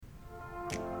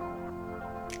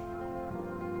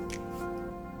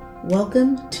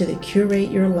Welcome to the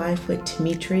Curate Your Life with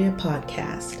Demetria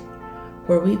podcast,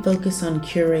 where we focus on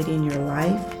curating your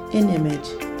life and image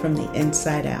from the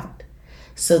inside out,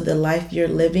 so the life you're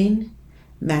living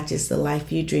matches the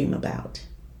life you dream about.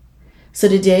 So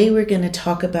today we're going to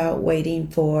talk about waiting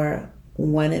for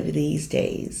one of these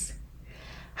days.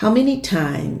 How many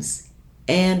times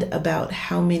and about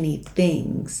how many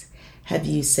things have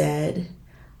you said,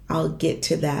 "I'll get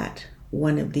to that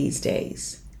one of these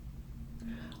days"?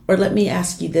 Or let me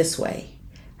ask you this way: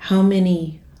 how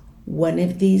many one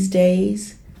of these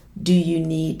days do you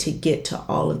need to get to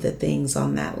all of the things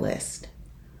on that list?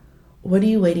 What are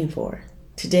you waiting for?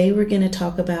 Today we're going to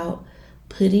talk about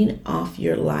putting off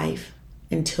your life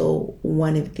until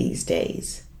one of these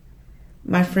days.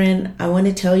 My friend, I want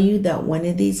to tell you that one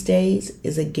of these days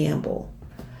is a gamble.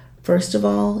 First of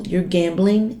all, you're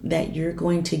gambling that you're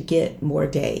going to get more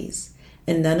days,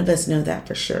 and none of us know that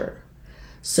for sure.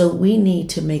 So we need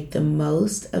to make the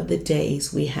most of the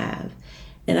days we have.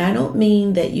 And I don't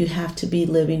mean that you have to be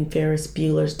living Ferris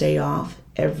Bueller's Day Off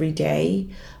every day,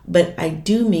 but I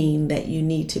do mean that you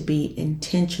need to be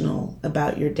intentional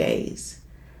about your days.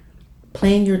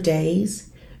 Plan your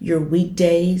days, your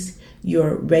weekdays,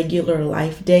 your regular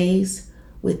life days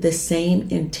with the same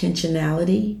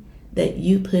intentionality that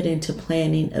you put into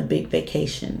planning a big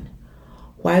vacation.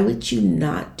 Why would you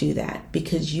not do that?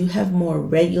 Because you have more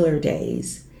regular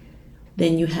days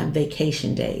than you have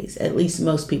vacation days. At least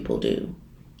most people do.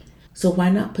 So why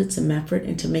not put some effort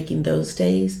into making those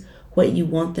days what you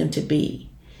want them to be?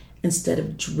 Instead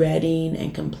of dreading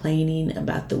and complaining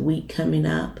about the week coming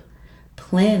up,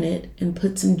 plan it and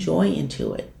put some joy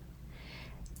into it.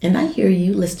 And I hear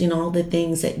you listing all the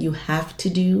things that you have to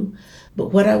do,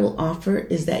 but what I will offer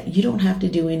is that you don't have to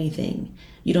do anything.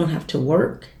 You don't have to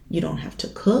work. You don't have to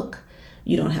cook.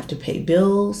 You don't have to pay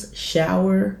bills,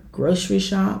 shower, grocery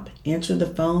shop, answer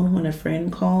the phone when a friend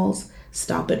calls,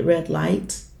 stop at red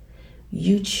lights.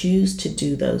 You choose to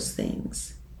do those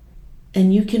things.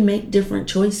 And you can make different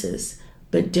choices,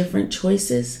 but different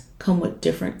choices come with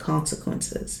different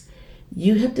consequences.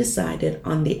 You have decided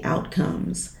on the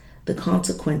outcomes, the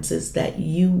consequences that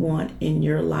you want in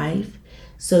your life,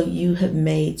 so you have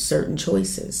made certain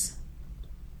choices.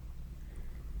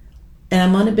 And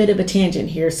I'm on a bit of a tangent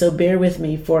here, so bear with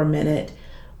me for a minute.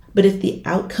 But if the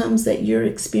outcomes that you're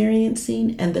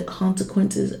experiencing and the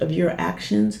consequences of your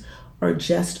actions are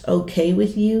just okay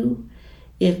with you,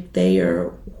 if they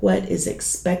are what is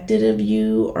expected of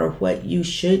you or what you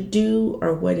should do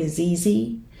or what is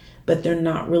easy, but they're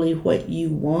not really what you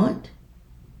want,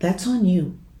 that's on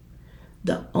you.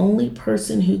 The only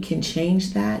person who can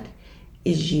change that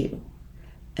is you.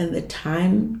 And the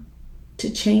time to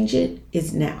change it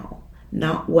is now.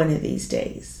 Not one of these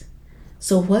days.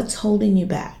 So what's holding you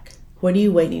back? What are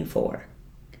you waiting for?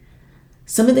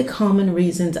 Some of the common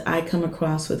reasons I come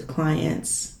across with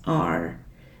clients are: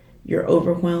 you're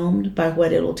overwhelmed by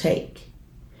what it'll take.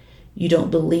 You don't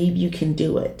believe you can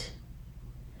do it.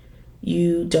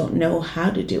 You don't know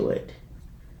how to do it.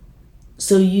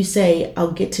 So you say,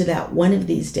 "I'll get to that one of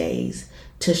these days,"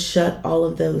 to shut all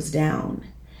of those down.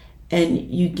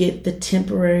 And you get the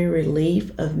temporary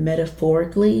relief of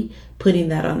metaphorically putting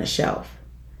that on a shelf.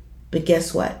 But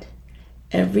guess what?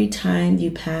 Every time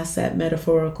you pass that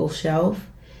metaphorical shelf,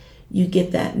 you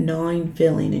get that gnawing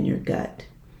feeling in your gut.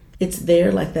 It's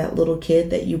there like that little kid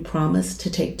that you promised to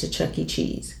take to Chuck E.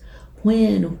 Cheese.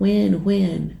 When?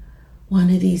 One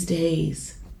of these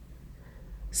days.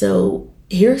 So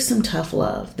here's some tough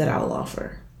love that I'll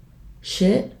offer.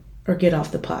 Shit or get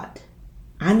off the pot.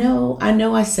 I know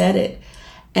I said it.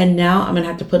 And now I'm going to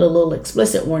have to put a little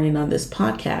explicit warning on this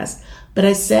podcast. But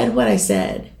I said what I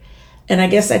said. And I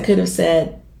guess I could have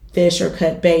said fish or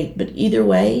cut bait. But either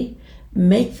way,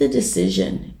 make the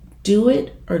decision. Do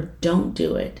it or don't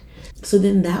do it. So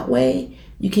then that way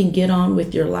you can get on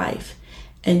with your life.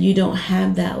 And you don't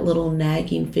have that little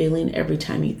nagging feeling every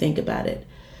time you think about it.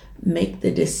 Make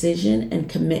the decision and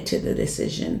commit to the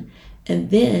decision. And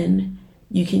then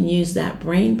you can use that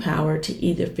brain power to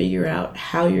either figure out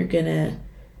how you're going to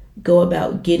go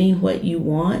about getting what you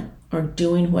want or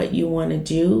doing what you want to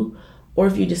do. Or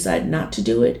if you decide not to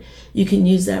do it, you can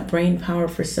use that brain power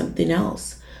for something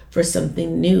else, for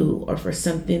something new, or for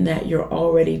something that you're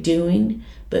already doing,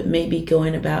 but maybe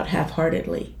going about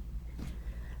half-heartedly.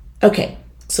 Okay,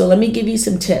 so let me give you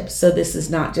some tips so this is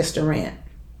not just a rant.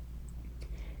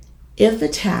 If a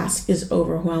task is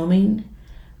overwhelming,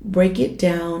 break it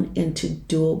down into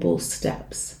doable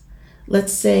steps.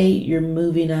 Let's say you're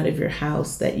moving out of your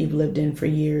house that you've lived in for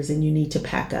years and you need to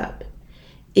pack up.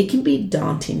 It can be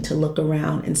daunting to look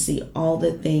around and see all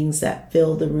the things that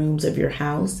fill the rooms of your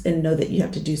house and know that you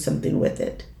have to do something with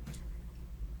it.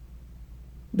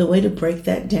 The way to break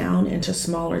that down into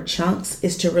smaller chunks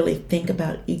is to really think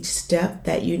about each step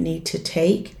that you need to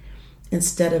take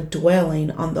instead of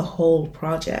dwelling on the whole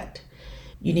project.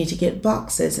 You need to get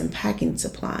boxes and packing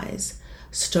supplies.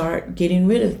 Start getting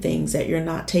rid of things that you're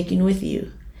not taking with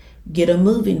you. Get a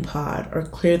moving pod or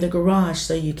clear the garage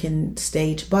so you can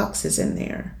stage boxes in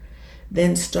there.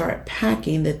 Then start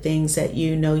packing the things that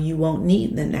you know you won't need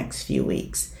in the next few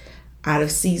weeks. Out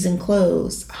of season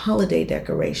clothes, holiday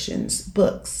decorations,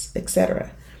 books,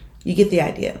 etc. You get the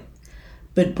idea.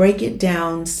 But break it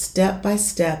down step by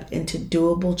step into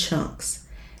doable chunks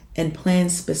and plan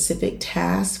specific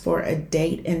tasks for a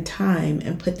date and time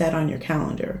and put that on your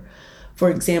calendar. For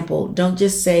example, don't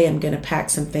just say I'm going to pack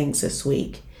some things this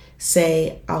week.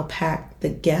 Say I'll pack the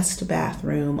guest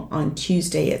bathroom on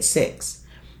Tuesday at 6.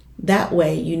 That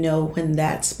way you know when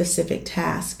that specific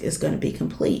task is going to be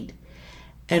complete.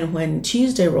 And when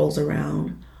Tuesday rolls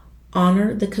around,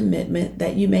 honor the commitment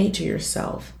that you made to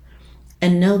yourself.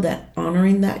 And know that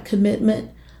honoring that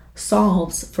commitment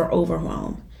solves for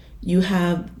overwhelm. You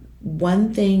have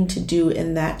one thing to do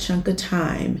in that chunk of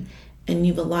time, and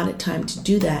you've allotted time to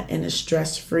do that in a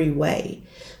stress-free way.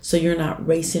 So you're not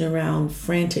racing around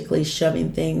frantically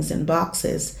shoving things in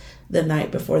boxes the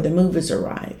night before the movers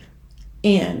arrive.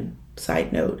 And,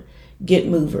 side note, get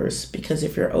movers, because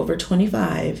if you're over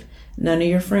 25, none of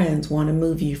your friends want to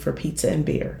move you for pizza and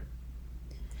beer.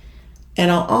 And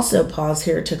I'll also pause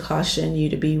here to caution you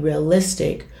to be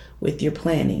realistic with your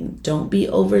planning. Don't be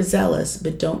overzealous,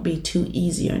 but don't be too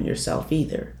easy on yourself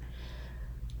either.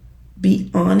 Be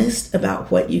honest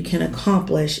about what you can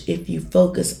accomplish if you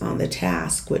focus on the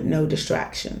task with no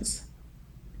distractions.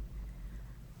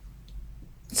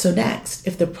 So next,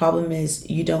 if the problem is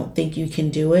you don't think you can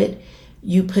do it,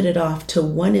 you put it off to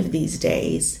one of these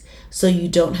days so you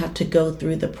don't have to go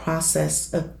through the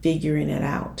process of figuring it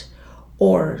out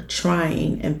or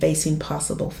trying and facing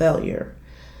possible failure.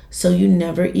 So you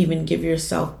never even give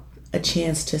yourself a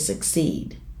chance to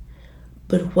succeed.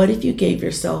 But what if you gave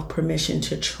yourself permission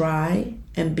to try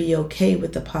and be okay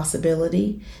with the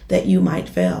possibility that you might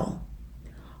fail?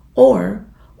 Or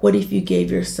what if you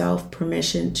gave yourself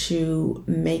permission to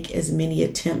make as many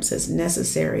attempts as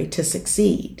necessary to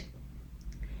succeed?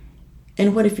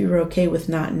 And what if you were okay with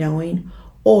not knowing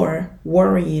or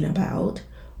worrying about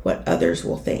what others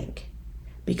will think?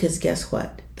 Because guess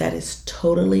what? That is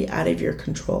totally out of your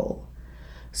control.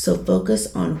 So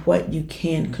focus on what you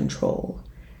can control: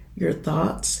 your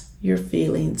thoughts, your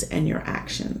feelings, and your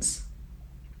actions.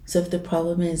 So if the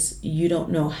problem is you don't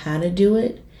know how to do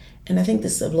it, and I think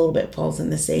this a little bit falls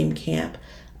in the same camp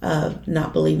of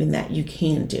not believing that you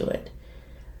can do it.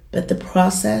 But the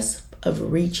process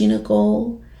of reaching a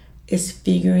goal is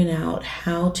figuring out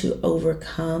how to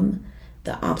overcome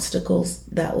the obstacles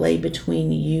that lay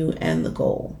between you and the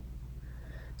goal.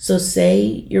 So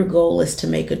say your goal is to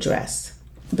make a dress,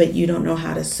 but you don't know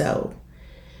how to sew.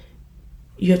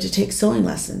 You have to take sewing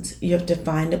lessons. You have to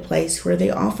find a place where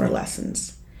they offer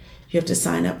lessons. You have to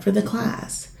sign up for the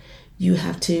class. You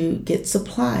have to get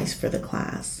supplies for the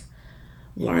class.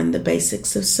 Learn the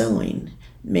basics of sewing.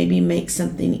 Maybe make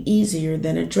something easier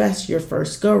than a dress your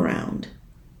first go round.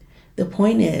 The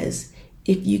point is,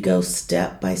 if you go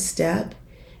step by step,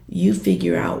 you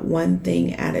figure out one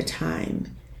thing at a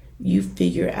time. You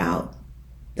figure out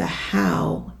the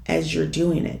how as you're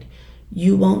doing it.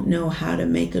 You won't know how to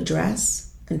make a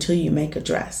dress until you make a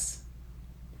dress.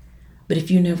 But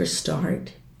if you never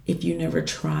start, if you never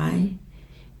try,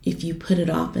 if you put it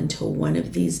off until one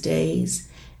of these days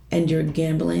and you're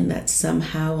gambling that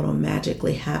somehow it'll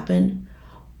magically happen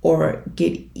or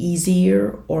get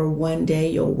easier, or one day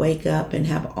you'll wake up and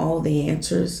have all the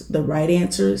answers, the right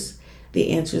answers,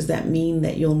 the answers that mean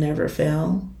that you'll never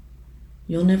fail,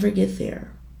 you'll never get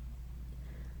there.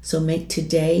 So make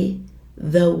today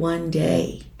the one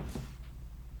day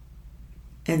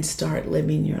and start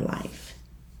living your life.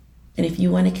 And if you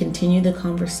want to continue the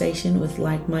conversation with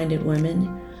like-minded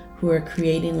women who are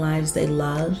creating lives they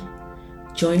love,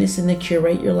 join us in the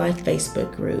Curate Your Life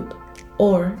Facebook group.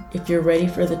 Or if you're ready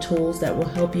for the tools that will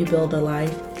help you build a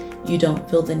life you don't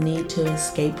feel the need to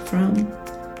escape from,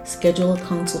 schedule a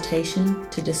consultation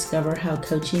to discover how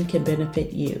coaching can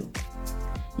benefit you.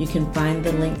 You can find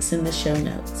the links in the show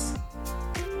notes.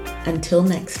 Until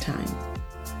next time.